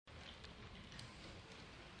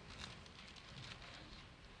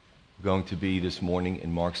We're going to be this morning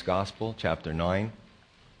in Mark's Gospel, chapter 9,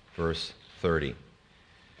 verse 30.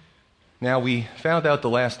 Now, we found out the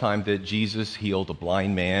last time that Jesus healed a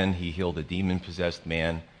blind man, he healed a demon-possessed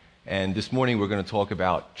man, and this morning we're going to talk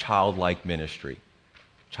about childlike ministry.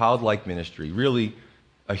 Childlike ministry, really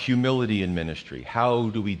a humility in ministry. How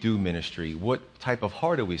do we do ministry? What type of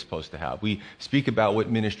heart are we supposed to have? We speak about what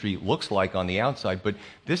ministry looks like on the outside, but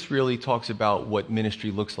this really talks about what ministry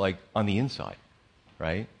looks like on the inside,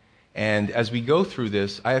 right? And as we go through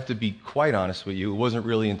this, I have to be quite honest with you, it wasn't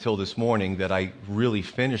really until this morning that I really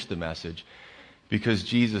finished the message, because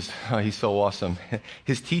Jesus, he's so awesome.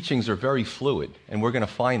 His teachings are very fluid, and we're going to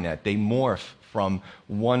find that. They morph from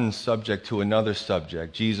one subject to another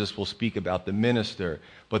subject. Jesus will speak about the minister,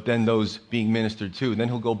 but then those being ministered to, and then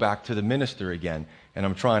he'll go back to the minister again, and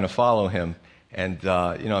I'm trying to follow him. And,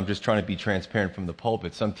 I'm just trying to be transparent from the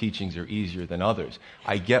pulpit. Some teachings are easier than others.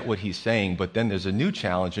 I get what he's saying, but then there's a new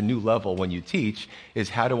challenge, a new level when you teach, is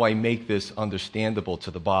how do I make this understandable to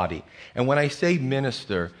the body? And when I say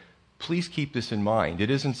minister, please keep this in mind. It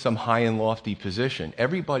isn't some high and lofty position.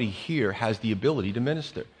 Everybody here has the ability to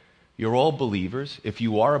minister. You're all believers. If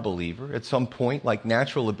you are a believer, at some point, like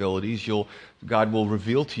natural abilities, God will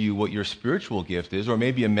reveal to you what your spiritual gift is, or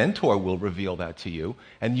maybe a mentor will reveal that to you,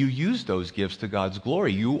 and you use those gifts to God's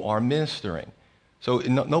glory. You are ministering. So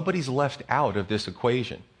nobody's left out of this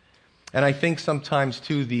equation. And I think sometimes,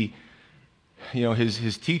 too,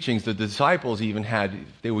 his teachings, the disciples even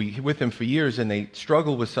they were with him for years, and they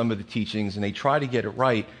struggled with some of the teachings, and they try to get it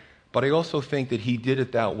right. But I also think that he did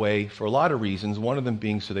it that way for a lot of reasons, one of them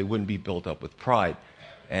being so they wouldn't be built up with pride.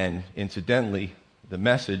 And incidentally, the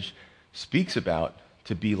message speaks about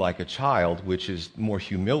to be like a child, which is more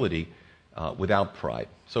humility without pride.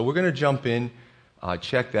 So we're going to jump in,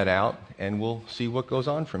 check that out, and we'll see what goes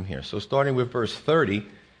on from here. So starting with verse 30,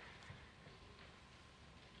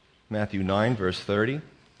 Matthew 9, verse 30.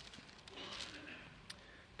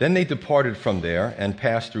 Then they departed from there and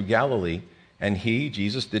passed through Galilee, and he,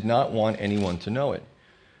 Jesus, did not want anyone to know it.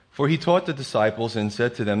 For he taught the disciples and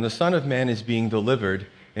said to them, "The Son of Man is being delivered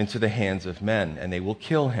into the hands of men, and they will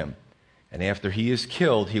kill him. And after he is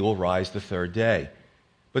killed, he will rise the third day."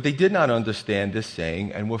 But they did not understand this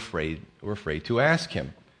saying and were afraid to ask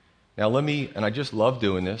him. Now and I just love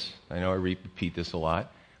doing this. I know I repeat this a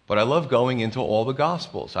lot, but I love going into all the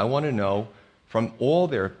Gospels. I want to know from all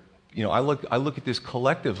their, I look at this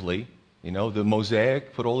collectively. The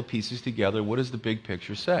mosaic, put all the pieces together. What does the big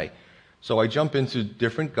picture say? So I jump into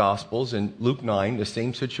different Gospels. In Luke 9, the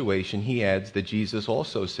same situation, he adds that Jesus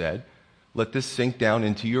also said, "Let this sink down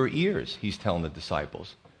into your ears," he's telling the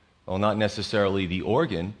disciples. Well, not necessarily the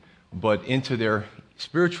organ, but into their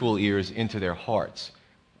spiritual ears, into their hearts.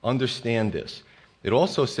 Understand this. It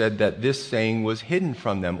also said that this saying was hidden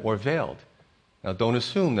from them or veiled. Now, don't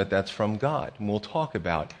assume that that's from God. And we'll talk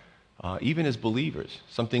about even as believers,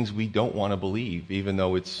 some things we don't want to believe, even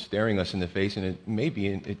though it's staring us in the face, and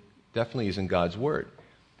it definitely isn't God's word.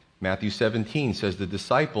 Matthew 17 says the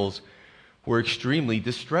disciples were extremely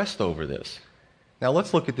distressed over this. Now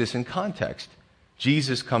let's look at this in context.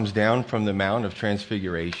 Jesus comes down from the Mount of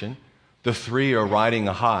Transfiguration. The three are riding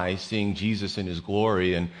a high, seeing Jesus in his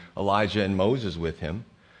glory, and Elijah and Moses with him.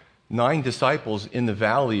 9 disciples in the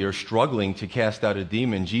valley are struggling to cast out a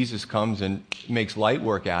demon. Jesus comes and makes light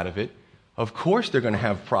work out of it. Of course they're going to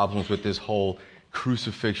have problems with this whole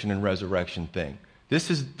crucifixion and resurrection thing. This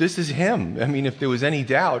is him. I mean, if there was any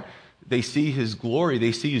doubt, they see his glory,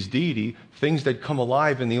 they see his deity, things that come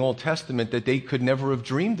alive in the Old Testament that they could never have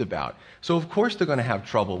dreamed about. So of course they're going to have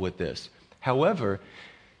trouble with this. However,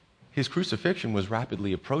 his crucifixion was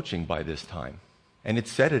rapidly approaching by this time, and it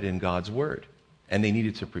said it in God's word. And they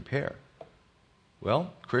needed to prepare.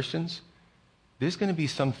 Well, Christians, there's going to be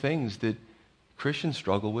some things that Christians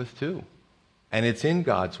struggle with too. And it's in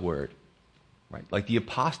God's word, right? Like the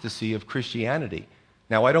apostasy of Christianity.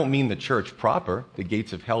 Now, I don't mean the church proper. The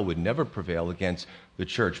gates of hell would never prevail against the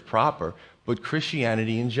church proper, but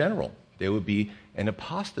Christianity in general. There would be an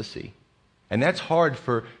apostasy. And that's hard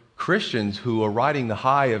for Christians who are riding the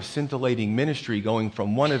high of scintillating ministry, going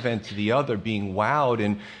from one event to the other, being wowed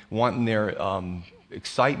and wanting their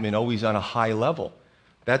excitement always on a high level.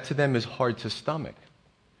 That to them is hard to stomach.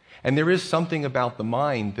 And there is something about the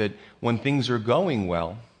mind that when things are going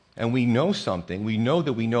well, and we know something, we know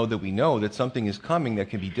that something is coming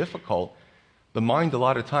that can be difficult, the mind a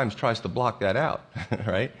lot of times tries to block that out,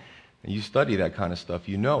 right? And you study that kind of stuff,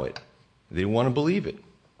 you know it. They don't want to believe it.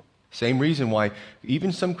 Same reason why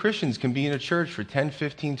even some Christians can be in a church for 10,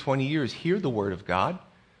 15, 20 years, hear the word of God.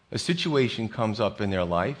 A situation comes up in their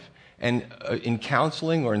life, and in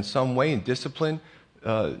counseling or in some way in discipline,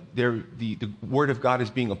 the Word of God is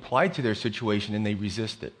being applied to their situation and they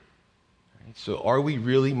resist it. Right? So are we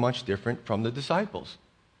really much different from the disciples?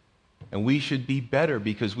 And we should be better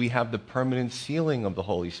because we have the permanent sealing of the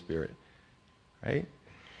Holy Spirit. Right?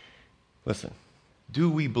 Listen, do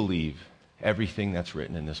we believe everything that's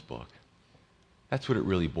written in this book? That's what it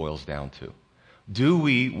really boils down to. Do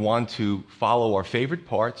we want to follow our favorite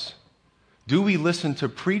parts? Do we listen to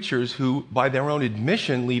preachers who, by their own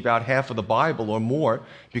admission, leave out half of the Bible or more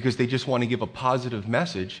because they just want to give a positive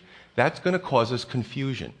message? That's going to cause us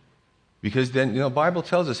confusion. Because then, the Bible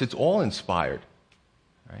tells us it's all inspired.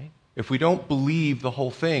 Right? If we don't believe the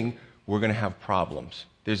whole thing, we're going to have problems.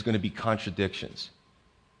 There's going to be contradictions.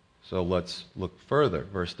 So let's look further.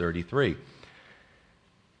 Verse 33.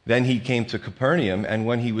 Then he came to Capernaum, and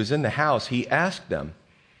when he was in the house, he asked them,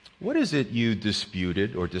 "What is it you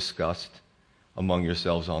disputed or discussed among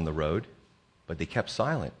yourselves on the road?" But they kept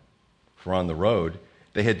silent, for on the road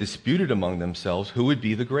they had disputed among themselves who would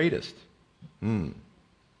be the greatest.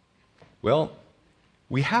 Well,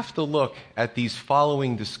 we have to look at these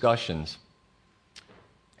following discussions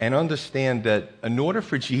and understand that in order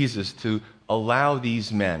for Jesus to allow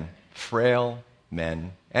these men, frail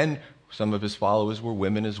men, and some of his followers were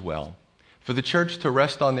women as well, for the church to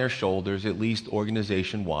rest on their shoulders, at least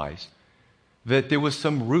organization-wise, that there was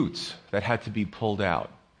some roots that had to be pulled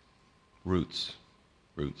out. Roots.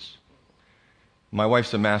 My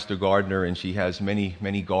wife's a master gardener, and she has many,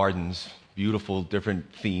 many gardens, beautiful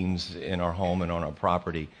different themes in our home and on our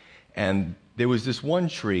property. And there was this one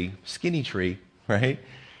tree, skinny tree, right?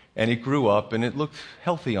 And it grew up, and it looked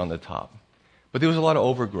healthy on the top. But there was a lot of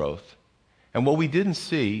overgrowth. And what we didn't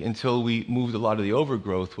see until we moved a lot of the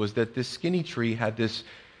overgrowth was that this skinny tree had this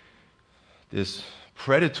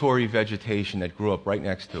predatory vegetation that grew up right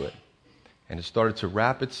next to it. And it started to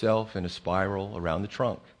wrap itself in a spiral around the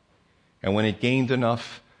trunk. And when it gained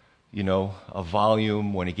enough, a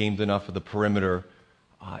volume, when it gained enough of the perimeter,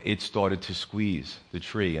 it started to squeeze the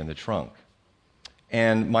tree and the trunk.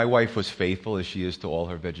 And my wife was faithful, as she is to all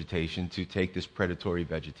her vegetation, to take this predatory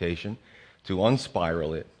vegetation, to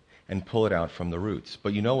unspiral it, and pull it out from the roots.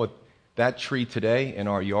 But you know what? That tree today in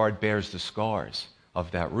our yard bears the scars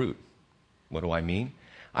of that root. What do I mean?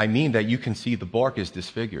 I mean that you can see the bark is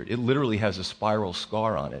disfigured. It literally has a spiral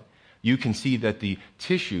scar on it. You can see that the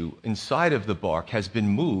tissue inside of the bark has been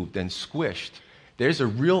moved and squished. There's a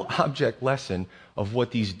real object lesson of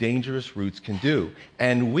what these dangerous roots can do.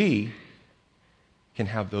 And we can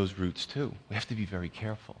have those roots too. We have to be very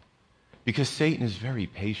careful because Satan is very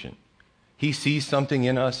patient. He sees something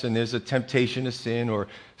in us and there's a temptation to sin or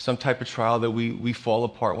some type of trial that we fall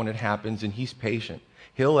apart when it happens, and he's patient.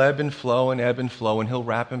 He'll ebb and flow, and he'll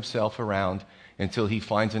wrap himself around until he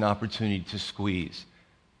finds an opportunity to squeeze.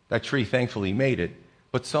 That tree thankfully made it,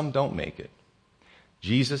 but some don't make it.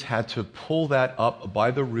 Jesus had to pull that up by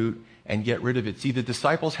the root and get rid of it. See, the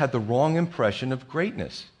disciples had the wrong impression of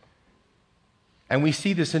greatness. And we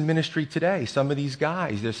see this in ministry today. Some of these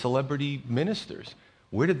guys, they're celebrity ministers.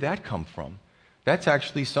 Where did that come from? That's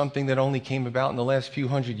actually something that only came about in the last few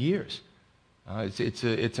hundred years. It's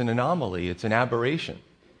an anomaly. It's an aberration.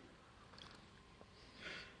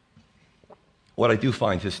 What I do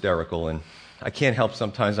find hysterical, and I can't help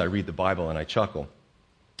sometimes I read the Bible and I chuckle,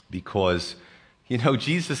 because,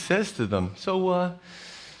 Jesus says to them, so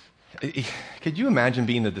could you imagine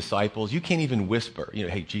being the disciples? You can't even whisper,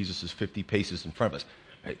 hey, Jesus is 50 paces in front of us.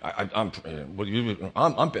 Hey, I'm better.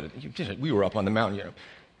 We were up on the mountain.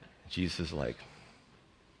 Jesus is like,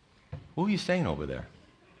 what were you saying over there?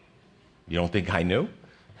 You don't think I knew?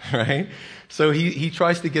 Right? So he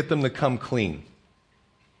tries to get them to come clean.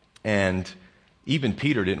 And even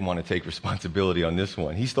Peter didn't want to take responsibility on this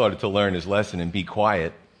one. He started to learn his lesson and be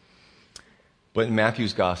quiet. But in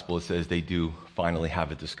Matthew's gospel, it says they do finally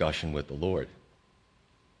have a discussion with the Lord.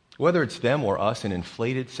 Whether it's them or us, an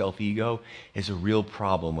inflated self-ego is a real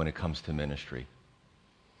problem when it comes to ministry.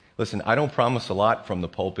 Listen, I don't promise a lot from the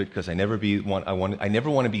pulpit because I never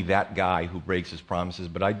want to be that guy who breaks his promises,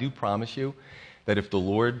 but I do promise you that if the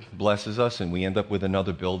Lord blesses us and we end up with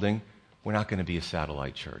another building, we're not going to be a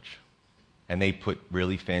satellite church. And they put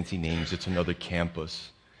really fancy names. It's another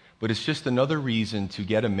campus. But it's just another reason to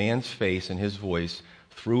get a man's face and his voice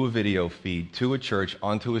through a video feed to a church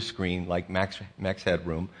onto a screen like Max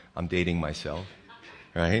Headroom. I'm dating myself,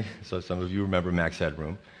 right? So some of you remember Max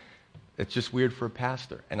Headroom. It's just weird for a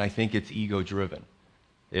pastor, and I think it's ego-driven.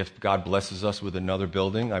 If God blesses us with another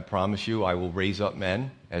building, I promise you I will raise up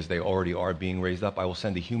men, as they already are being raised up. I will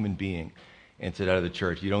send a human being into that other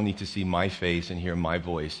church. You don't need to see my face and hear my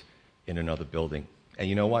voice in another building. And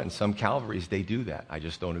you know what? In some Calvaries, they do that. I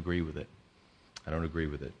just don't agree with it. I don't agree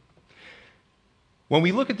with it. When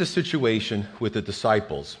we look at the situation with the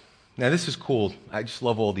disciples, now this is cool. I just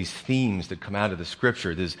love all these themes that come out of the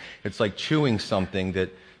scripture. It's like chewing something that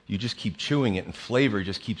you just keep chewing it and flavor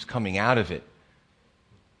just keeps coming out of it.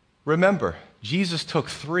 Remember, Jesus took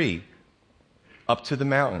 3 up to the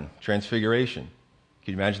mountain, Transfiguration.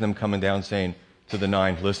 Can you imagine them coming down saying to the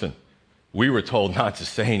 9, listen, we were told not to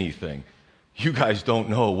say anything. You guys don't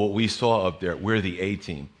know what we saw up there. We're the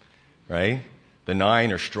A-team, right? The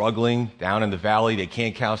 9 are struggling down in the valley. They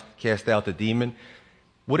can't cast out the demon.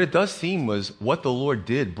 What it does seem was what the Lord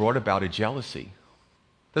did brought about a jealousy.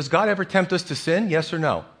 Does God ever tempt us to sin? Yes or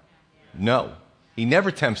no? No. He never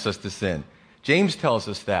tempts us to sin. James tells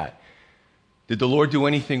us that. Did the Lord do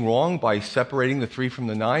anything wrong by separating the 3 from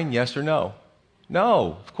the 9? Yes or no?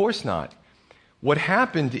 No, of course not. What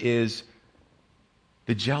happened is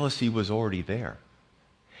the jealousy was already there.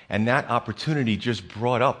 And that opportunity just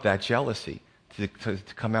brought up that jealousy to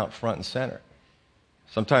come out front and center.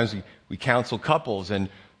 Sometimes we counsel couples and,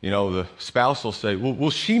 the spouse will say, well,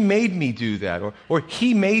 she made me do that, or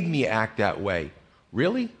he made me act that way.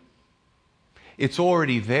 Really? It's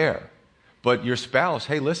already there. But your spouse,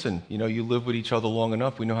 hey, listen, you live with each other long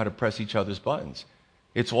enough, we know how to press each other's buttons.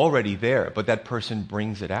 It's already there, but that person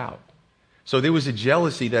brings it out. So there was a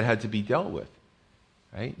jealousy that had to be dealt with.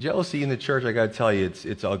 Right? Jealousy in the church, I got to tell you,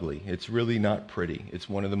 it's ugly. It's really not pretty. It's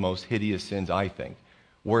one of the most hideous sins, I think,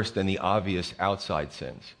 worse than the obvious outside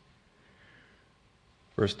sins.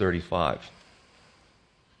 Verse 35.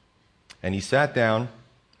 And he sat down,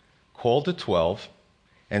 called the 12,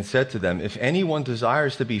 and said to them, if anyone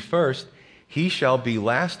desires to be first, he shall be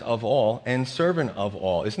last of all and servant of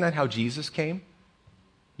all. Isn't that how Jesus came?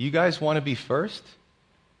 You guys want to be first?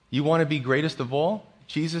 You want to be greatest of all?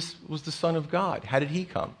 Jesus was the Son of God. How did he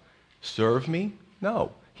come? Serve me?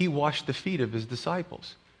 No. He washed the feet of his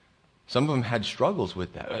disciples. Some of them had struggles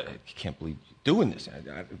with that. I can't believe you're doing this.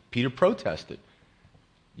 Peter protested.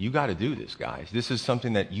 You got to do this, guys. This is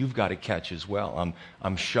something that you've got to catch as well.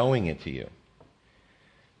 I'm showing it to you.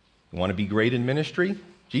 You want to be great in ministry?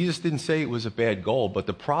 Jesus didn't say it was a bad goal, but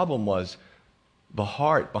the problem was the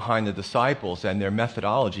heart behind the disciples and their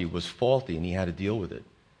methodology was faulty, and he had to deal with it.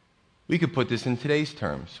 We could put this in today's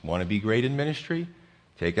terms. Want to be great in ministry?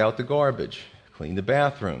 Take out the garbage, clean the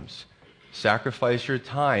bathrooms, sacrifice your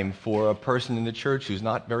time for a person in the church who's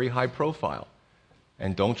not very high profile,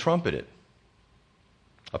 and don't trumpet it.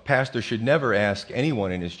 A pastor should never ask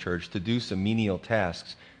anyone in his church to do some menial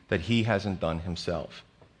tasks that he hasn't done himself.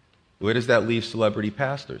 Where does that leave celebrity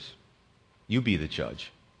pastors? You be the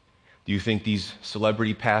judge. Do you think these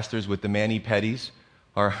celebrity pastors with the mani-pedis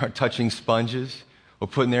are touching sponges or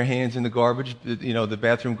putting their hands in the garbage, the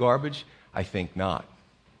bathroom garbage? I think not.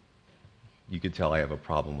 You could tell I have a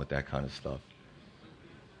problem with that kind of stuff.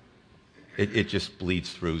 It just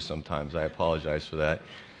bleeds through sometimes. I apologize for that.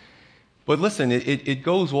 But listen, it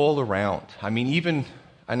goes all around. I mean, even,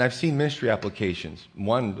 and I've seen ministry applications.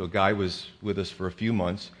 A guy was with us for a few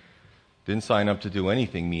months, didn't sign up to do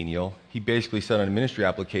anything menial. He basically said on a ministry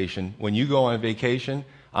application, when you go on vacation,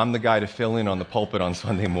 I'm the guy to fill in on the pulpit on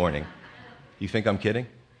Sunday morning. You think I'm kidding?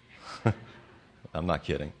 I'm not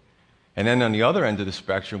kidding. And then on the other end of the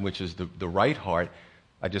spectrum, which is the right heart,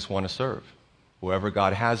 I just want to serve. Whoever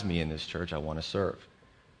God has me in this church, I want to serve.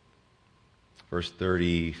 Verse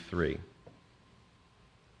 33.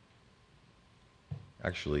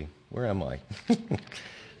 Actually, where am I?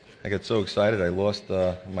 I got so excited I lost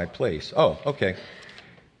my place. Oh, okay.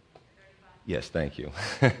 Yes, thank you.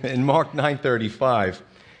 In Mark 9:35,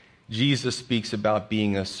 Jesus speaks about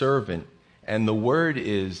being a servant, and the word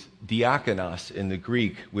is diakonos in the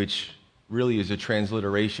Greek, which really is a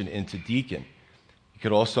transliteration into deacon. It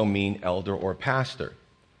could also mean elder or pastor.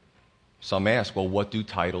 Some ask, well, what do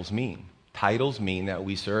titles mean? Titles mean that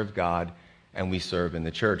we serve God and we serve in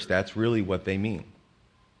the church. That's really what they mean.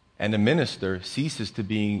 And a minister ceases to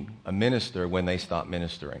be a minister when they stop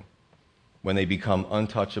ministering, when they become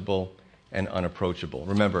untouchable and unapproachable.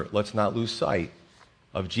 Remember, let's not lose sight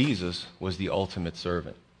of Jesus was the ultimate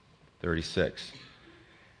servant. 36.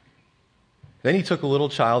 Then he took a little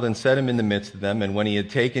child and set him in the midst of them, and when he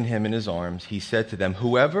had taken him in his arms, he said to them,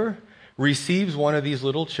 whoever receives one of these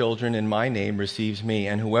little children in my name receives me,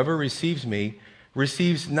 and whoever receives me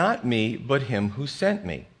receives not me, but him who sent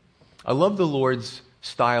me. I love the Lord's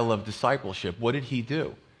style of discipleship. What did he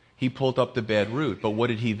do? He pulled up the bad root, but what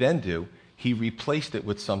did he then do? He replaced it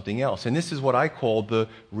with something else. And this is what I call the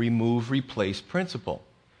remove, replace principle.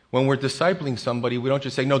 When we're discipling somebody, we don't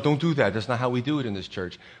just say, no, don't do that. That's not how we do it in this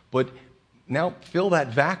church. But now fill that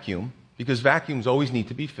vacuum, because vacuums always need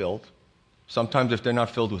to be filled. Sometimes if they're not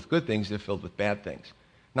filled with good things, they're filled with bad things.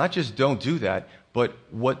 Not just don't do that, But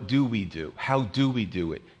what do we do? How do we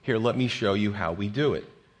do it? Here, let me show you how we do it.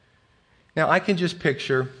 Now, I can just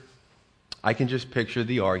picture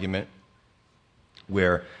the argument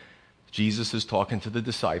where Jesus is talking to the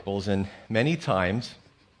disciples, and many times,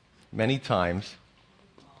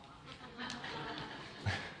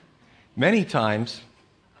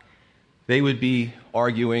 they would be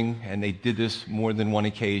arguing, and they did this more than one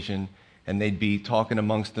occasion, and they'd be talking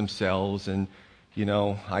amongst themselves, and,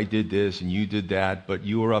 I did this, and you did that, but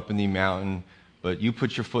you were up in the mountain, but you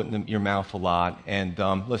put your foot in your mouth a lot, and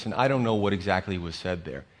listen, I don't know what exactly was said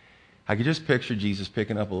there. I could just picture Jesus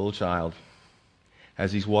picking up a little child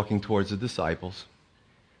as he's walking towards the disciples,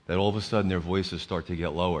 that all of a sudden their voices start to get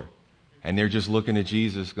lower. And they're just looking at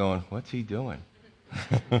Jesus going, what's he doing?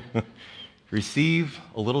 Receive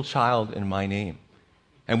a little child in my name.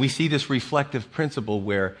 And we see this reflective principle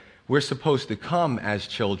where we're supposed to come as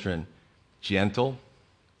children, gentle,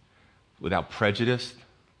 without prejudice,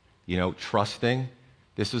 trusting.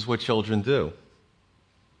 This is what children do.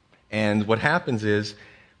 And what happens is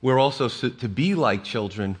we're also to be like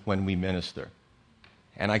children when we minister.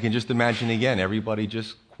 And I can just imagine, again, everybody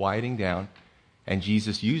just quieting down and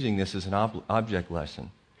Jesus using this as an object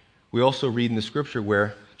lesson. We also read in the scripture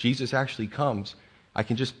where Jesus actually comes. I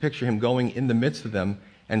can just picture him going in the midst of them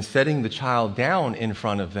and setting the child down in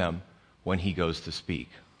front of them when he goes to speak.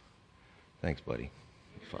 Thanks, buddy.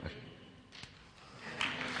 5.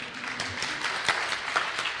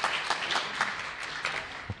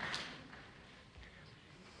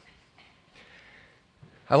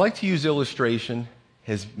 I like to use illustration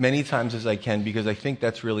as many times as I can because I think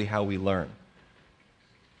that's really how we learn.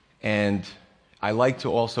 And I like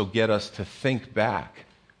to also get us to think back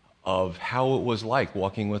of how it was like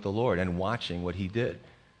walking with the Lord and watching what he did.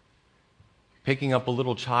 Picking up a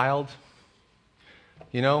little child,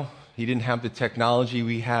 he didn't have the technology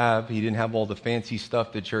we have. He didn't have all the fancy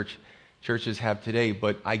stuff that churches have today.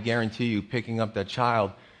 But I guarantee you, picking up that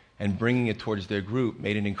child and bringing it towards their group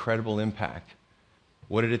made an incredible impact.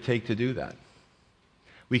 What did it take to do that?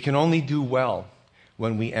 We can only do well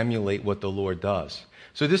when we emulate what the Lord does.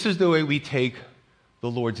 So this is the way we take the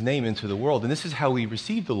Lord's name into the world, and this is how we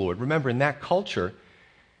receive the Lord. Remember, in that culture,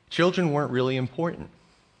 children weren't really important.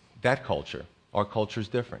 That culture. Our culture is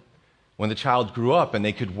different. When the child grew up and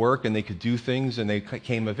they could work and they could do things and they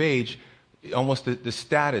came of age, almost the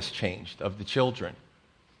status changed of the children.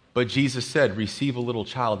 But Jesus said, receive a little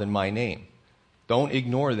child in my name. Don't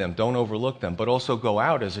ignore them. Don't overlook them. But also go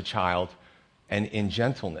out as a child and in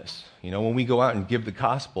gentleness. When we go out and give the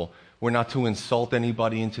gospel, we're not to insult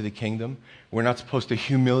anybody into the kingdom. We're not supposed to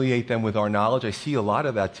humiliate them with our knowledge. I see a lot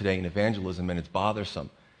of that today in evangelism, and it's bothersome.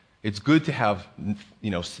 It's good to have,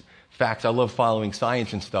 facts. I love following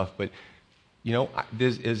science and stuff, but,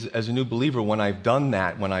 as a new believer, when I've done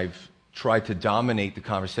that, when I've tried to dominate the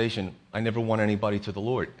conversation, I never won anybody to the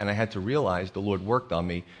Lord. And I had to realize the Lord worked on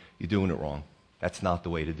me. You're doing it wrong. That's not the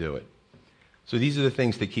way to do it. So these are the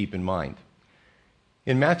things to keep in mind.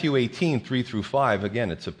 In Matthew 18, 3 through 5, again,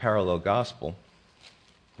 it's a parallel gospel.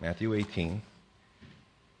 Matthew 18,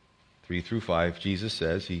 3 through 5, Jesus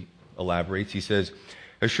says, he elaborates, he says,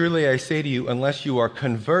 "Assuredly I say to you, unless you are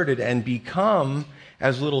converted and become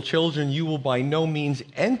as little children, you will by no means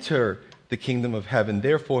enter the kingdom of heaven.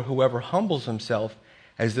 Therefore, whoever humbles himself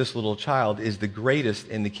as this little child is the greatest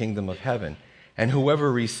in the kingdom of heaven. And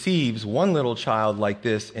whoever receives one little child like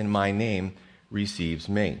this in my name receives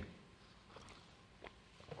me."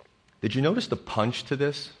 Did you notice the punch to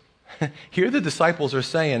this? Here the disciples are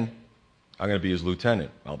saying, I'm going to be his lieutenant.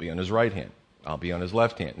 I'll be on his right hand. I'll be on his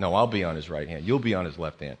left hand. No, I'll be on his right hand. You'll be on his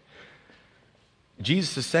left hand.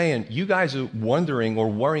 Jesus is saying, you guys are wondering or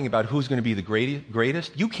worrying about who's going to be the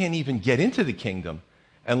greatest. You can't even get into the kingdom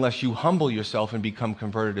unless you humble yourself and become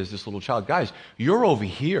converted as this little child. Guys, you're over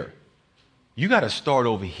here. You got to start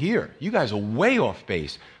over here. You guys are way off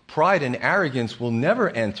base. Pride and arrogance will never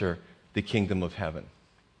enter the kingdom of heaven.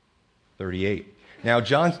 38. Now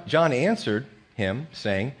John answered him,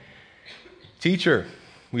 saying, "Teacher,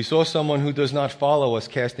 we saw someone who does not follow us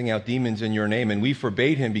casting out demons in your name, and we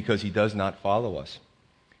forbade him because he does not follow us."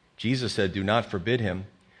 Jesus said, "Do not forbid him,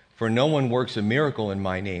 for no one works a miracle in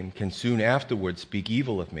my name can soon afterwards speak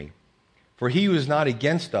evil of me. For he who is not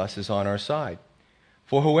against us is on our side.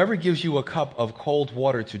 For whoever gives you a cup of cold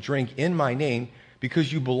water to drink in my name,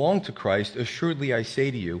 because you belong to Christ, assuredly I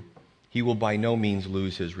say to you, he will by no means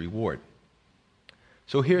lose his reward."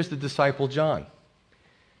 So here's the disciple John.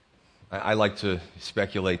 I like to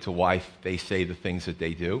speculate to why they say the things that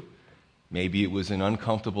they do. Maybe it was an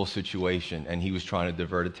uncomfortable situation and he was trying to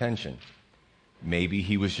divert attention. Maybe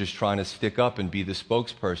he was just trying to stick up and be the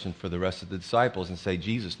spokesperson for the rest of the disciples and say,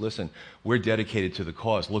 Jesus, listen, we're dedicated to the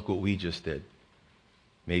cause. Look what we just did.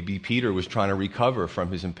 Maybe Peter was trying to recover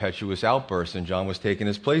from his impetuous outburst and John was taking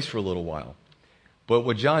his place for a little while. But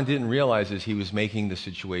what John didn't realize is he was making the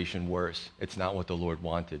situation worse. It's not what the Lord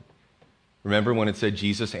wanted. Remember when it said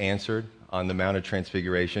Jesus answered on the Mount of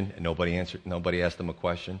Transfiguration and nobody asked him a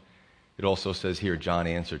question? It also says here, John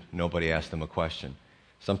answered. Nobody asked him a question.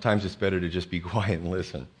 Sometimes it's better to just be quiet and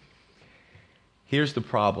listen. Here's the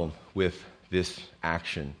problem with this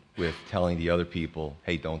action, with telling the other people,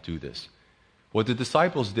 hey, don't do this. What the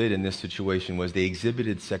disciples did in this situation was they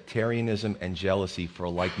exhibited sectarianism and jealousy for a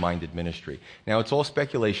like-minded ministry. Now, it's all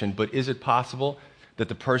speculation, but is it possible that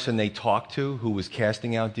the person they talked to who was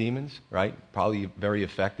casting out demons, right, probably very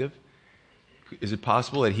effective, is it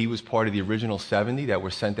possible that he was part of the original 70 that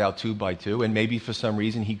were sent out 2 by 2, and maybe for some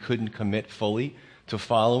reason he couldn't commit fully to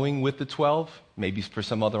following with the 12, maybe for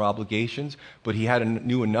some other obligations, but he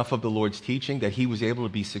knew enough of the Lord's teaching that he was able to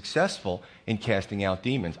be successful in casting out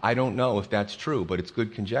demons. I don't know if that's true, but it's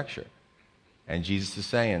good conjecture. And Jesus is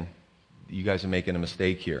saying, you guys are making a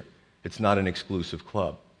mistake here. It's not an exclusive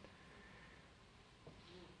club.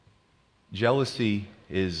 Jealousy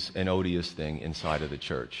is an odious thing inside of the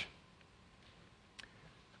church.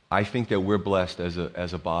 I think that we're blessed as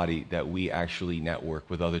a body that we actually network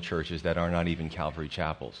with other churches that are not even Calvary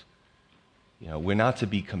chapels. You know, we're not to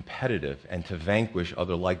be competitive and to vanquish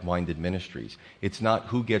other like-minded ministries. It's not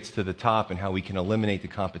who gets to the top and how we can eliminate the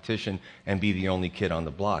competition and be the only kid on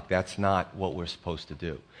the block. That's not what we're supposed to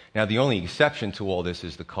do. Now, the only exception to all this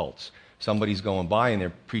is the cults. Somebody's going by and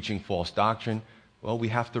they're preaching false doctrine. Well, we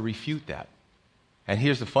have to refute that. And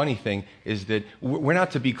here's the funny thing, is that we're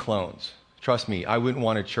not to be clones. Trust me, I wouldn't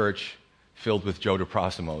want a church filled with Joe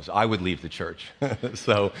DeProsimos. I would leave the church.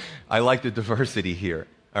 So I like the diversity here,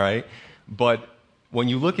 all right? But when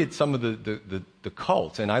you look at some of the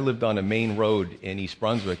cults, and I lived on a main road in East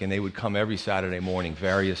Brunswick, and they would come every Saturday morning,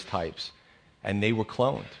 various types, and they were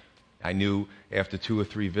cloned. I knew after 2 or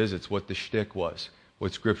 3 visits what the shtick was,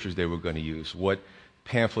 what scriptures they were going to use, what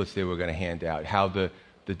pamphlets they were going to hand out, how the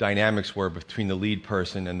dynamics were between the lead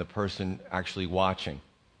person and the person actually watching.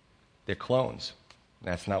 They're clones.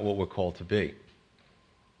 That's not what we're called to be.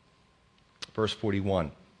 Verse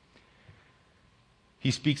 41. He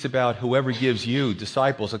speaks about whoever gives you,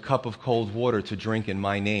 disciples, a cup of cold water to drink in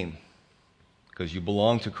my name, because you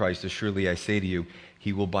belong to Christ, surely I say to you,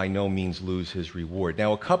 he will by no means lose his reward.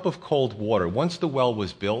 Now, a cup of cold water, once the well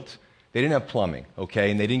was built, they didn't have plumbing, okay,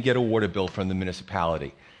 and they didn't get a water bill from the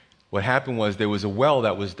municipality. What happened was there was a well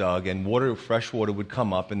that was dug, and fresh water would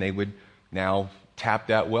come up, and they would now tap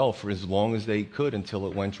that well for as long as they could until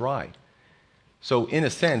it went dry. So in a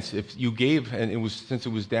sense, if you gave, and since it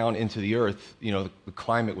was down into the earth, you know, the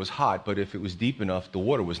climate was hot, but if it was deep enough, the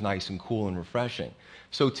water was nice and cool and refreshing.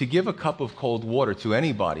 So to give a cup of cold water to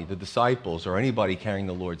anybody, the disciples or anybody carrying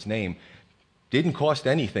the Lord's name, didn't cost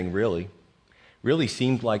anything really. Really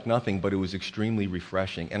seemed like nothing, but it was extremely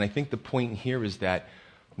refreshing. And I think the point here is that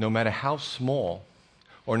no matter how small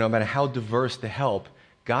or no matter how diverse the help,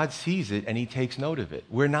 God sees it and he takes note of it.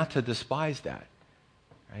 We're not to despise that,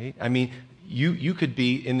 right? I mean, you could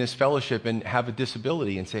be in this fellowship and have a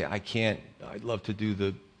disability and say, I'd love to do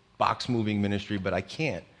the box moving ministry, but I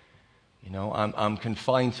can't. You know, I'm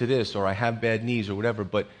confined to this, or I have bad knees or whatever,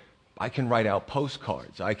 but I can write out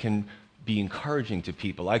postcards. I can be encouraging to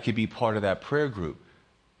people. I could be part of that prayer group.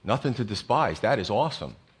 Nothing to despise. That is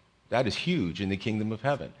awesome. That is huge in the kingdom of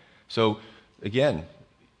heaven. So, again,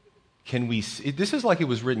 this is like it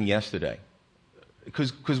was written yesterday.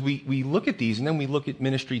 Because we look at these and then we look at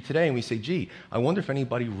ministry today and we say, gee, I wonder if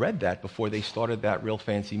anybody read that before they started that real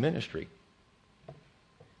fancy ministry.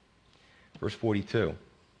 Verse 42.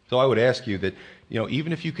 So I would ask you that, you know,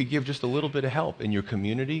 even if you could give just a little bit of help in your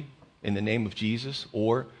community, in the name of Jesus,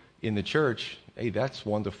 or in the church, hey, that's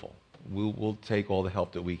wonderful. We'll take all the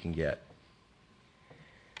help that we can get.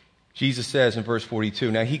 Jesus says in verse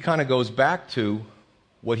 42, now he kind of goes back to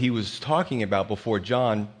what he was talking about before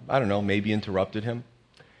John, I don't know, maybe interrupted him.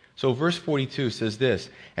 So verse 42 says this,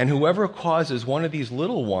 and whoever causes one of these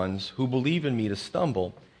little ones who believe in me to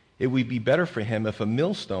stumble, it would be better for him if a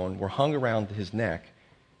millstone were hung around his neck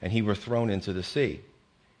and he were thrown into the sea.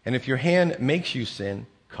 And if your hand makes you sin,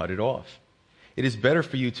 cut it off. It is better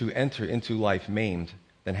for you to enter into life maimed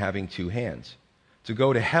than having 2 hands. To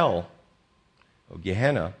go to hell, or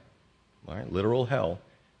Gehenna, all right, literal hell,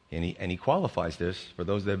 and he qualifies this for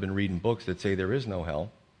those that have been reading books that say there is no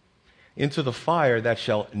hell, into the fire that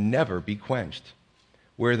shall never be quenched,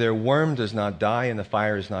 where their worm does not die and the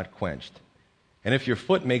fire is not quenched. And if your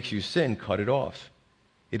foot makes you sin, cut it off.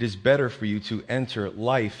 It is better for you to enter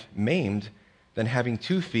life maimed than having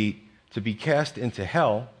 2 feet to be cast into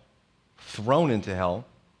hell, thrown into hell,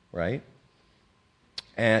 right?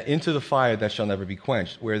 And into the fire that shall never be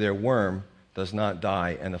quenched, where their worm does not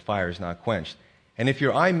die and the fire is not quenched. And if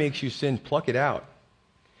your eye makes you sin, pluck it out.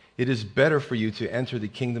 It is better for you to enter the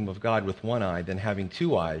kingdom of God with 1 eye than having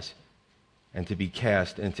 2 eyes and to be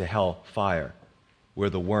cast into hell fire, where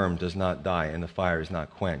the worm does not die and the fire is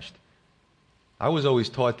not quenched. I was always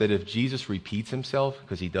taught that if Jesus repeats himself,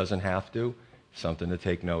 because he doesn't have to, something to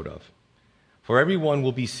take note of. For everyone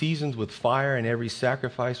will be seasoned with fire, and every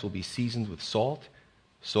sacrifice will be seasoned with salt.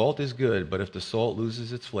 Salt is good, but if the salt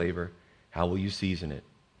loses its flavor, how will you season it?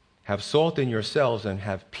 Have salt in yourselves and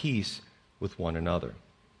have peace with one another.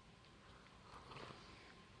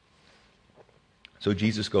 So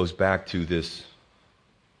Jesus goes back to this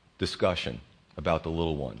discussion about the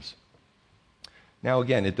little ones. Now,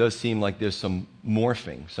 again, it does seem like there's some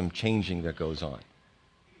morphing, some changing that goes on.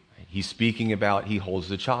 He's speaking about he holds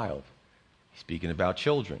the child. He's speaking about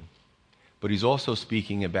children. But he's also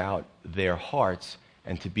speaking about their hearts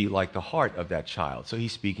and to be like the heart of that child. So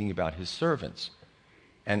he's speaking about his servants.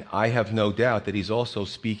 And I have no doubt that he's also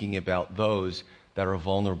speaking about those that are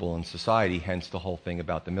vulnerable in society, hence the whole thing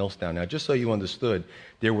about the millstone. Now, just so you understood,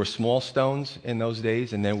 there were small stones in those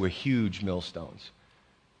days, and there were huge millstones.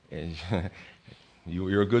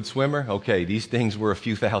 You're a good swimmer? Okay, these things were a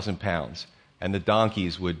few thousand pounds. And the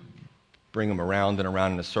donkeys would bring them around and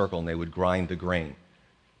around in a circle, and they would grind the grain.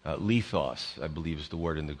 Lithos, I believe is the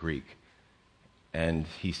word in the Greek. And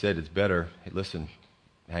he said it's better, hey, listen,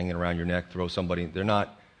 hanging around your neck, throw somebody. They're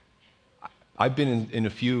not. I've been in a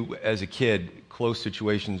few, as a kid, close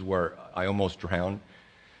situations where I almost drowned.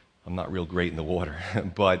 I'm not real great in the water,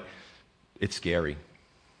 but it's scary.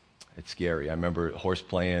 It's scary. I remember horse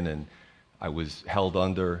playing, and I was held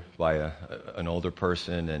under by an older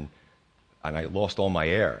person, and I lost all my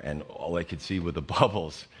air, and all I could see were the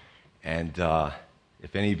bubbles. And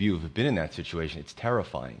if any of you have been in that situation, it's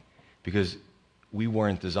terrifying, because we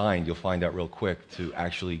weren't designed, you'll find out real quick, to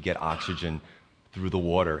actually get oxygen through the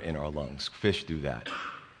water in our lungs. Fish do that.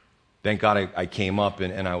 Thank God I came up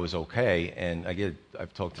and I was okay, and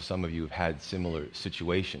I've talked to some of you who've had similar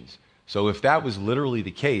situations. So if that was literally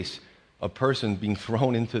the case, a person being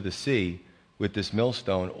thrown into the sea with this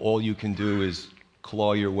millstone, all you can do is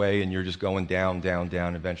claw your way, and you're just going down, down,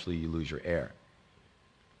 down. Eventually you lose your air.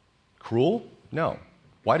 Cruel? No.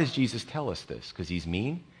 Why does Jesus tell us this? Because he's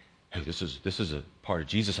mean? Hey, this is a part of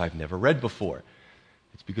Jesus I've never read before.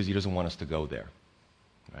 It's because he doesn't want us to go there,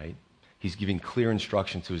 right? He's giving clear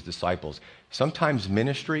instruction to his disciples. Sometimes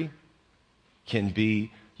ministry can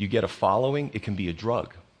be, you get a following, it can be a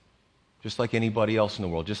drug. Just like anybody else in the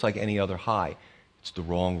world, just like any other high. It's the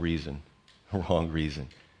wrong reason. Wrong reason.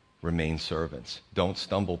 Remain servants. Don't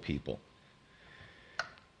stumble people.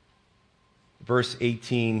 Verse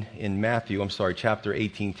 18 in chapter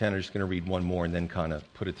 18:10. I'm just going to read one more and then kind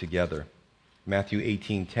of put it together. Matthew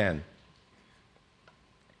 18:10.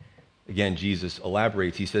 Again, Jesus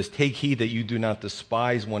elaborates. He says, "Take heed that you do not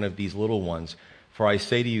despise one of these little ones, for I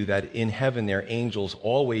say to you that in heaven their angels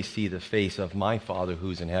always see the face of my Father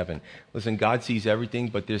who's in heaven." Listen, God sees everything,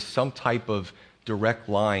 but there's some type of direct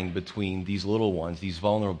line between these little ones, these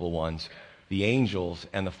vulnerable ones, the angels,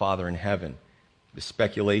 and the Father in heaven. The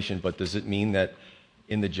speculation, but does it mean that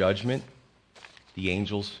in the judgment, the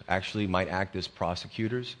angels actually might act as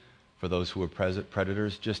prosecutors for those who are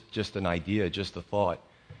predators? Just an idea, just a thought.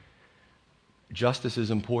 Justice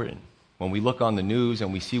is important. When we look on the news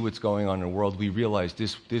and we see what's going on in the world, we realize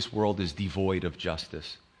this world is devoid of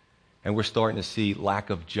justice. And we're starting to see lack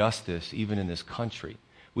of justice even in this country.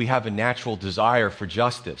 We have a natural desire for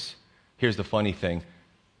justice. Here's the funny thing.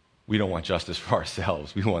 We don't want justice for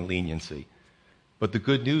ourselves. We want leniency. But the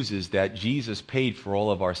good news is that Jesus paid for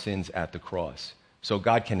all of our sins at the cross. So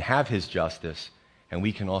God can have his justice, and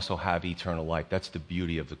we can also have eternal life. That's the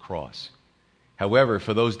beauty of the cross. However,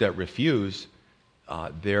 for those that refuse,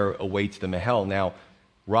 there awaits them a hell. Now,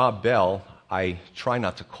 Rob Bell, I try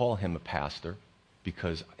not to call him a pastor,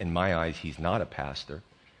 because in my eyes, he's not a pastor.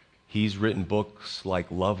 He's written books like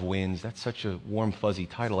Love Wins. That's such a warm, fuzzy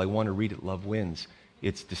title. I want to read it, Love Wins.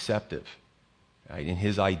 It's deceptive. Right? In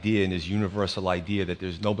his idea, in his universal idea that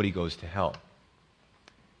nobody goes to hell.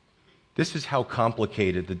 This is how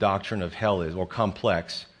complicated the doctrine of hell is, or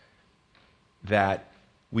complex, that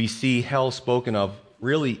we see hell spoken of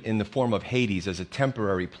really in the form of Hades as a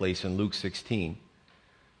temporary place in Luke 16.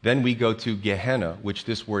 Then we go to Gehenna, which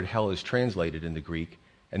this word hell is translated in the Greek.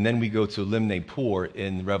 And then we go to Limne Pur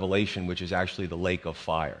in Revelation, which is actually the lake of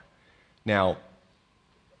fire. Now,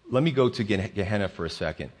 let me go to Gehenna for a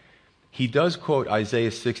second. he does quote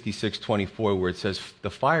Isaiah 66:24, where it says, "The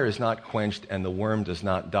fire is not quenched and the worm does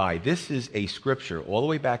not die." This is a scripture all the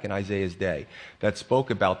way back in Isaiah's day that spoke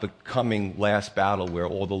about the coming last battle where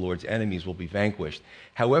all the Lord's enemies will be vanquished.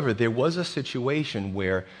 However, there was a situation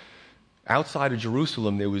where outside of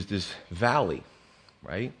Jerusalem there was this valley,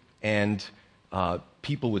 right? And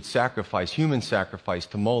people would sacrifice, human sacrifice,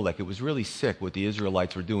 to Molech. It was really sick what the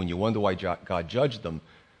Israelites were doing. You wonder why God judged them,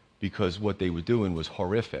 because what they were doing was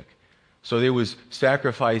horrific. So there was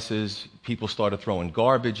sacrifices, people started throwing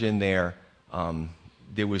garbage in there,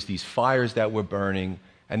 there was these fires that were burning,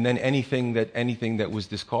 and then anything that was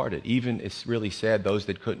discarded. Even, it's really sad, those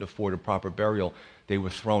that couldn't afford a proper burial, they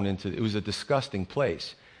were thrown into, it was a disgusting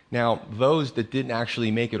place. Now, those that didn't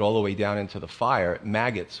actually make it all the way down into the fire,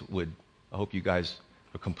 maggots would, I hope you guys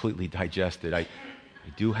are completely digested. I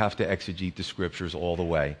do have to exegete the scriptures all the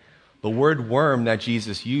way. The word worm that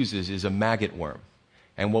Jesus uses is a maggot worm.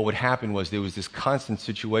 And what would happen was there was this constant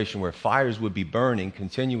situation where fires would be burning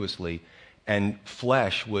continuously and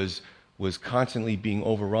flesh was constantly being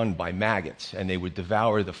overrun by maggots, and they would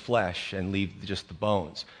devour the flesh and leave just the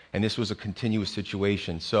bones. And this was a continuous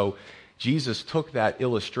situation. So Jesus took that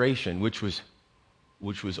illustration, which was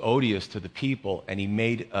odious to the people, and he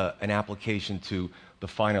made an application to the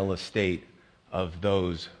final estate of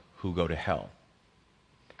those who go to hell.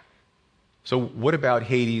 So what about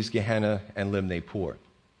Hades, Gehenna, and Limne Pour?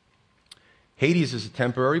 Hades is a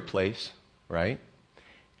temporary place, right?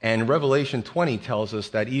 And Revelation 20 tells us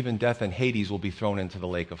that even death and Hades will be thrown into the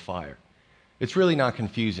lake of fire. It's really not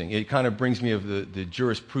confusing. It kind of brings me of the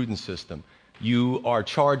jurisprudence system. You are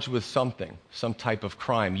charged with something, some type of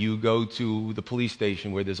crime. You go to the police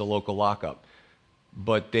station where there's a local lockup,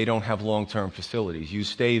 but they don't have long-term facilities. You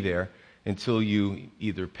stay there until you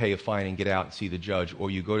either pay a fine and get out and see the judge,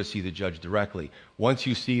 or you go to see the judge directly. Once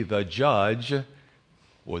you see the judge,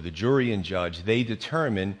 or the jury and judge, they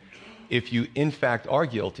determine if you in fact are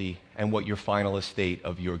guilty and what your final estate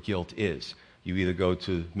of your guilt is. You either go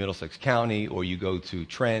to Middlesex County, or you go to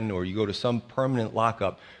Trenton, or you go to some permanent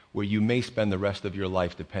lockup where you may spend the rest of your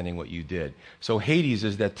life depending what you did. So Hades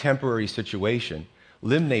is that temporary situation.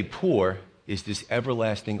 Limne Pour is this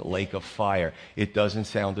everlasting lake of fire. It doesn't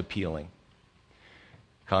sound appealing.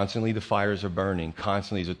 Constantly the fires are burning.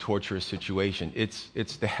 Constantly is a torturous situation.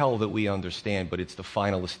 It's the hell that we understand, but it's the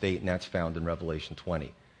final estate, and that's found in Revelation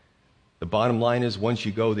 20. The bottom line is, once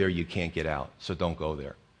you go there, you can't get out, so don't go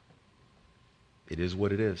there. It is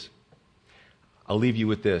what it is. I'll leave you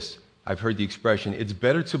with this. I've heard the expression, it's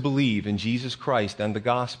better to believe in Jesus Christ and the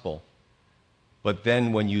gospel, but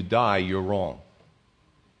then when you die, you're wrong.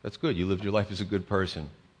 That's good. You lived your life as a good person,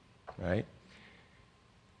 right?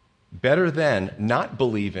 Better than not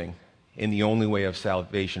believing in the only way of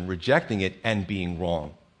salvation, rejecting it, and being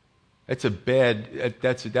wrong. That's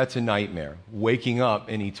a nightmare. Waking up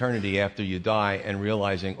in eternity after you die and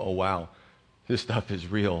realizing, oh wow, this stuff is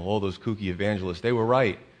real. All those kooky evangelists, they were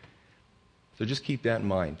right. So just keep that in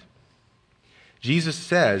mind. Jesus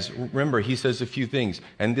says, remember, he says a few things,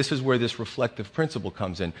 and this is where this reflective principle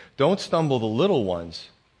comes in. Don't stumble the little ones,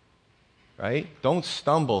 right? Don't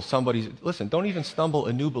stumble don't even stumble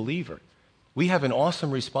a new believer. We have an awesome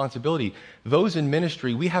responsibility. Those in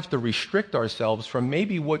ministry, we have to restrict ourselves from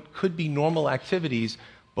maybe what could be normal activities,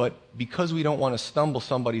 but because we don't want to stumble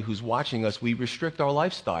somebody who's watching us, we restrict our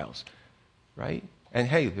lifestyles, right? And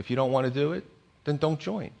hey, if you don't want to do it, then don't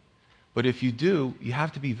join. But if you do, you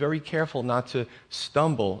have to be very careful not to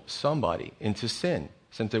stumble somebody into sin.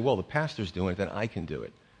 Since well, the pastor's doing it, then I can do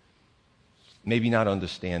it. Maybe not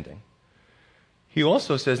understanding. He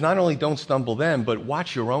also says, not only don't stumble them, but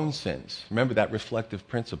watch your own sins. Remember that reflective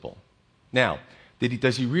principle. Now,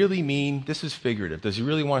 does he really mean, this is figurative, does he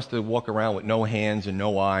really want us to walk around with no hands and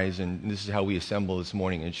no eyes, and this is how we assemble this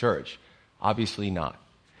morning in church? Obviously not.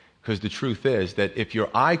 Because the truth is that if your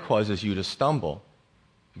eye causes you to stumble,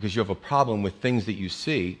 because you have a problem with things that you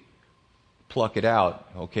see, pluck it out.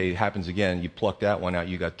 Okay, it happens again. You pluck that one out.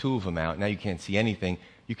 You got two of them out. Now you can't see anything.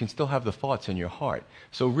 You can still have the thoughts in your heart.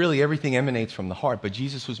 So really everything emanates from the heart, but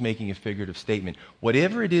Jesus was making a figurative statement.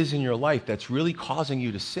 Whatever it is in your life that's really causing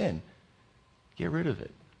you to sin, get rid of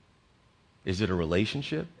it. Is it a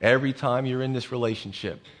relationship? Every time you're in this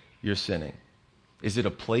relationship, you're sinning. Is it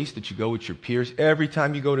a place that you go with your peers? Every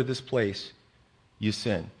time you go to this place, you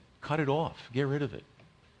sin. Cut it off. Get rid of it.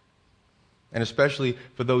 And especially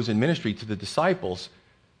for those in ministry, to the disciples,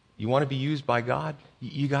 you want to be used by God,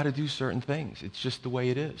 you got to do certain things. It's just the way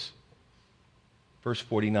it is. Verse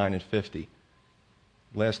 49 and 50.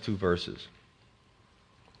 Last two verses.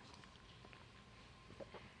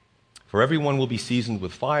 For everyone will be seasoned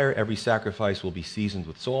with fire, every sacrifice will be seasoned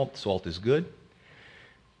with salt. Salt is good.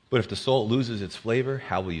 But if the salt loses its flavor,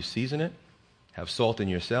 how will you season it? Have salt in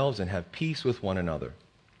yourselves and have peace with one another.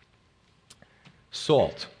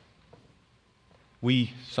 Salt.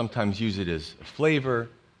 We sometimes use it as a flavor.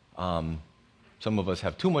 Some of us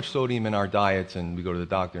have too much sodium in our diets, and we go to the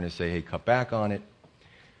doctor and they say, hey, cut back on it.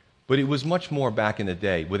 But it was much more back in the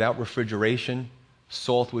day. Without refrigeration,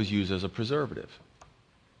 salt was used as a preservative.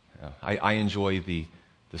 I enjoy the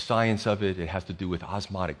science of it. It has to do with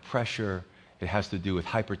osmotic pressure. It has to do with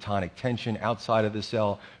hypertonic tension outside of the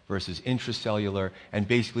cell versus intracellular. And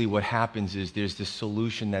basically what happens is there's this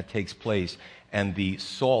solution that takes place, and the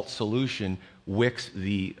salt solution wicks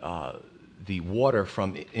the water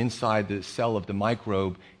from inside the cell of the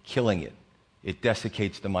microbe, killing it. It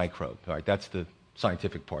desiccates the microbe. All right, that's the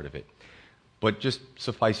scientific part of it. But just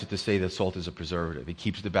suffice it to say that salt is a preservative. It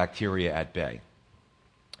keeps the bacteria at bay.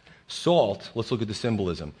 Salt, let's look at the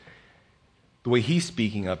symbolism. The way he's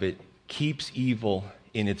speaking of it, keeps evil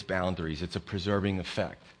in its boundaries. It's a preserving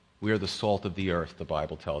effect. We are the salt of the earth, the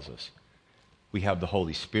Bible tells us. We have the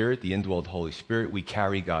Holy Spirit, the indwelled Holy Spirit. We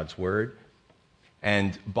carry God's word.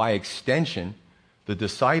 And by extension, the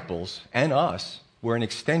disciples and us, we're an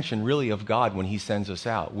extension really of God when he sends us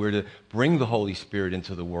out. We're to bring the Holy Spirit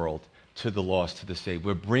into the world, to the lost, to the saved.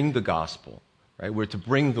 We're to bring the gospel, right? We're to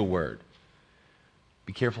bring the word.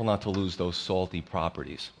 Be careful not to lose those salty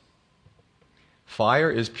properties.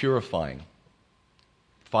 Fire is purifying.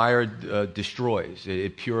 Fire destroys.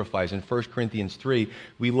 It purifies. In 1 Corinthians 3,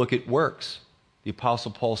 we look at works. The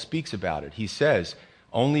Apostle Paul speaks about it. He says,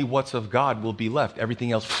 only what's of God will be left.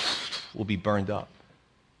 Everything else will be burned up.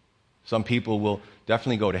 Some people will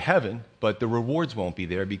definitely go to heaven, but the rewards won't be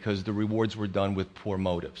there because the rewards were done with poor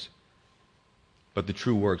motives. But the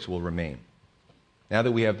true works will remain. Now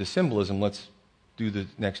that we have the symbolism, let's do the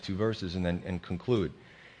next two verses and conclude.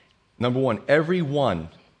 Number one, every one,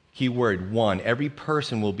 key word, one, every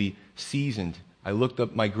person will be seasoned. I looked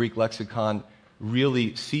up my Greek lexicon.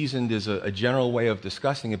 Really, seasoned is a general way of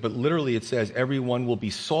discussing it, but literally it says everyone will be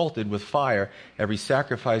salted with fire. Every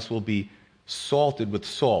sacrifice will be salted with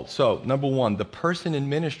salt. So, number one, the person in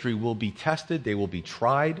ministry will be tested. They will be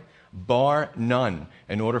tried, bar none,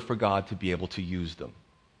 in order for God to be able to use them.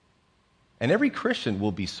 And every Christian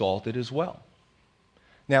will be salted as well.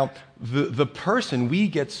 Now, the person, we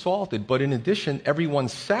get salted, but in addition,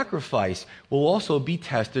 everyone's sacrifice will also be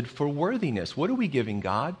tested for worthiness. What are we giving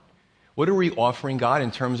God? What are we offering God in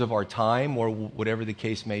terms of our time or whatever the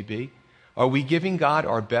case may be? Are we giving God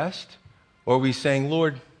our best? Or are we saying,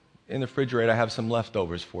 Lord, in the refrigerator, I have some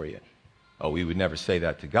leftovers for you? Oh, we would never say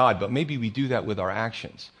that to God, but maybe we do that with our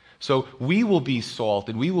actions. So we will be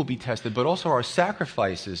salted, we will be tested, but also our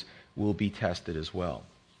sacrifices will be tested as well.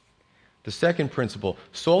 The second principle,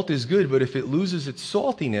 salt is good, but if it loses its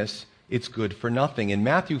saltiness, it's good for nothing. In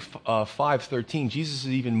Matthew 5:13, Jesus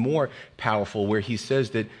is even more powerful, where he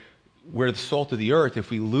says that we're the salt of the earth.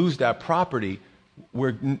 If we lose that property,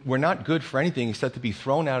 we're not good for anything except to be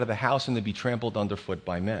thrown out of the house and to be trampled underfoot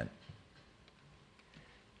by men.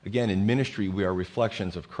 Again, in ministry, we are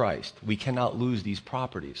reflections of Christ. We cannot lose these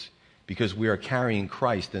properties because we are carrying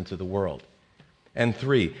Christ into the world. And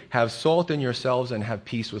 3, have salt in yourselves and have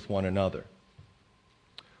peace with one another.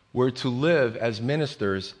 We're to live as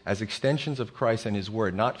ministers, as extensions of Christ and his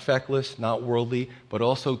word, not feckless, not worldly, but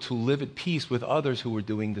also to live at peace with others who are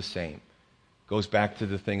doing the same. Goes back to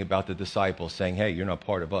the thing about the disciples saying, hey, you're not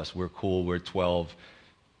part of us. We're cool. We're 12.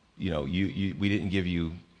 We didn't give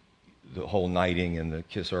you the whole knighting and the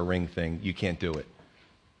kiss or ring thing. You can't do it.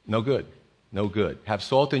 No good. No good. Have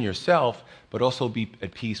salt in yourself, but also be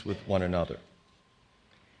at peace with one another.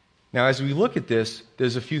 Now, as we look at this,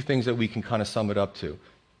 there's a few things that we can kind of sum it up to.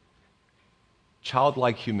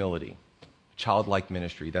 Childlike humility, childlike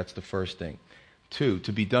ministry, that's the first thing. 2,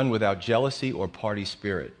 to be done without jealousy or party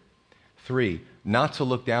spirit. 3, not to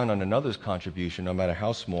look down on another's contribution, no matter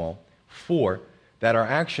how small. 4, that our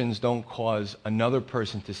actions don't cause another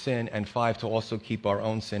person to sin. And 5, to also keep our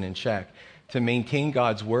own sin in check. To maintain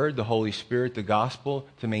God's word, the Holy Spirit, the gospel,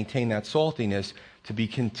 to maintain that saltiness, to be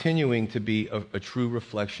continuing to be a true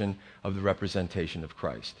reflection of the representation of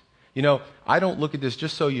Christ. I don't look at this,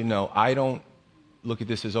 just so you know, I don't look at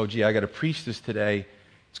this as, oh, gee, I got to preach this today.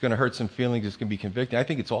 It's going to hurt some feelings. It's going to be convicting. I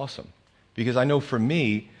think it's awesome. Because I know for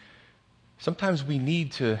me, sometimes we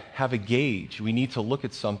need to have a gauge. We need to look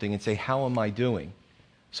at something and say, how am I doing?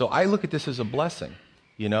 So I look at this as a blessing.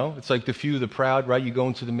 It's like the few, the proud, right? You go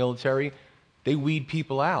into the military, they weed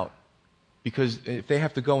people out. Because if they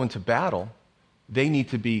have to go into battle, they need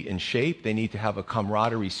to be in shape. They need to have a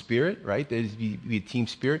camaraderie spirit, right? There needs to be a team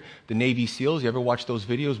spirit. The Navy SEALs, you ever watch those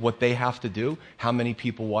videos, what they have to do, how many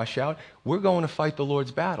people wash out? We're going to fight the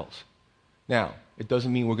Lord's battles. Now, it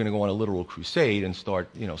doesn't mean we're going to go on a literal crusade and start,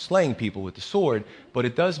 slaying people with the sword, but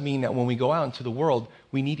it does mean that when we go out into the world,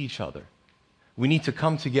 we need each other. We need to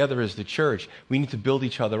come together as the church. We need to build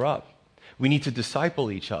each other up. We need to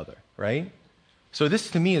disciple each other, right? So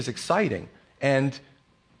this, to me, is exciting. And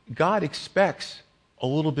God expects a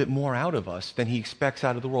little bit more out of us than he expects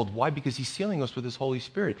out of the world. Why? Because he's sealing us with his Holy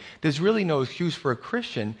Spirit. There's really no excuse for a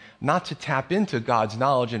Christian not to tap into God's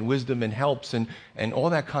knowledge and wisdom and helps and all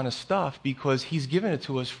that kind of stuff, because he's given it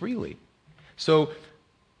to us freely. So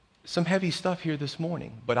some heavy stuff here this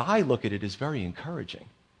morning, but I look at it as very encouraging.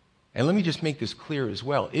 And let me just make this clear as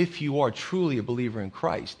well. If you are truly a believer in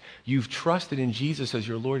Christ, you've trusted in Jesus as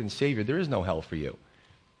your Lord and Savior, there is no hell for you.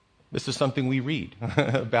 This is something we read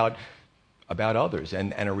about others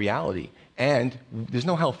and a reality. And there's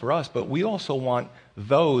no hell for us, but we also want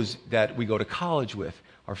those that we go to college with,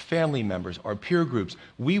 our family members, our peer groups,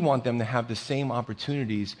 we want them to have the same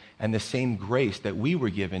opportunities and the same grace that we were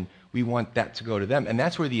given. We want that to go to them. And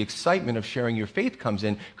that's where the excitement of sharing your faith comes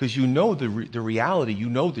in, because you know the reality, you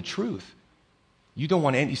know the truth. You don't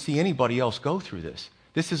want to see anybody else go through this.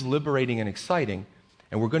 This is liberating and exciting,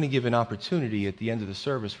 and we're going to give an opportunity at the end of the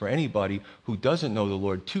service for anybody who doesn't know the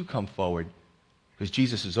Lord to come forward, because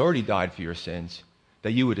Jesus has already died for your sins,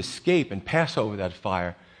 that you would escape and pass over that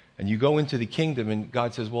fire, and you go into the kingdom, and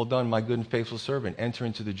God says, well done, my good and faithful servant. Enter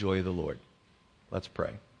into the joy of the Lord. Let's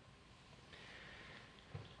pray.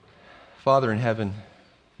 Father in heaven,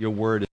 your word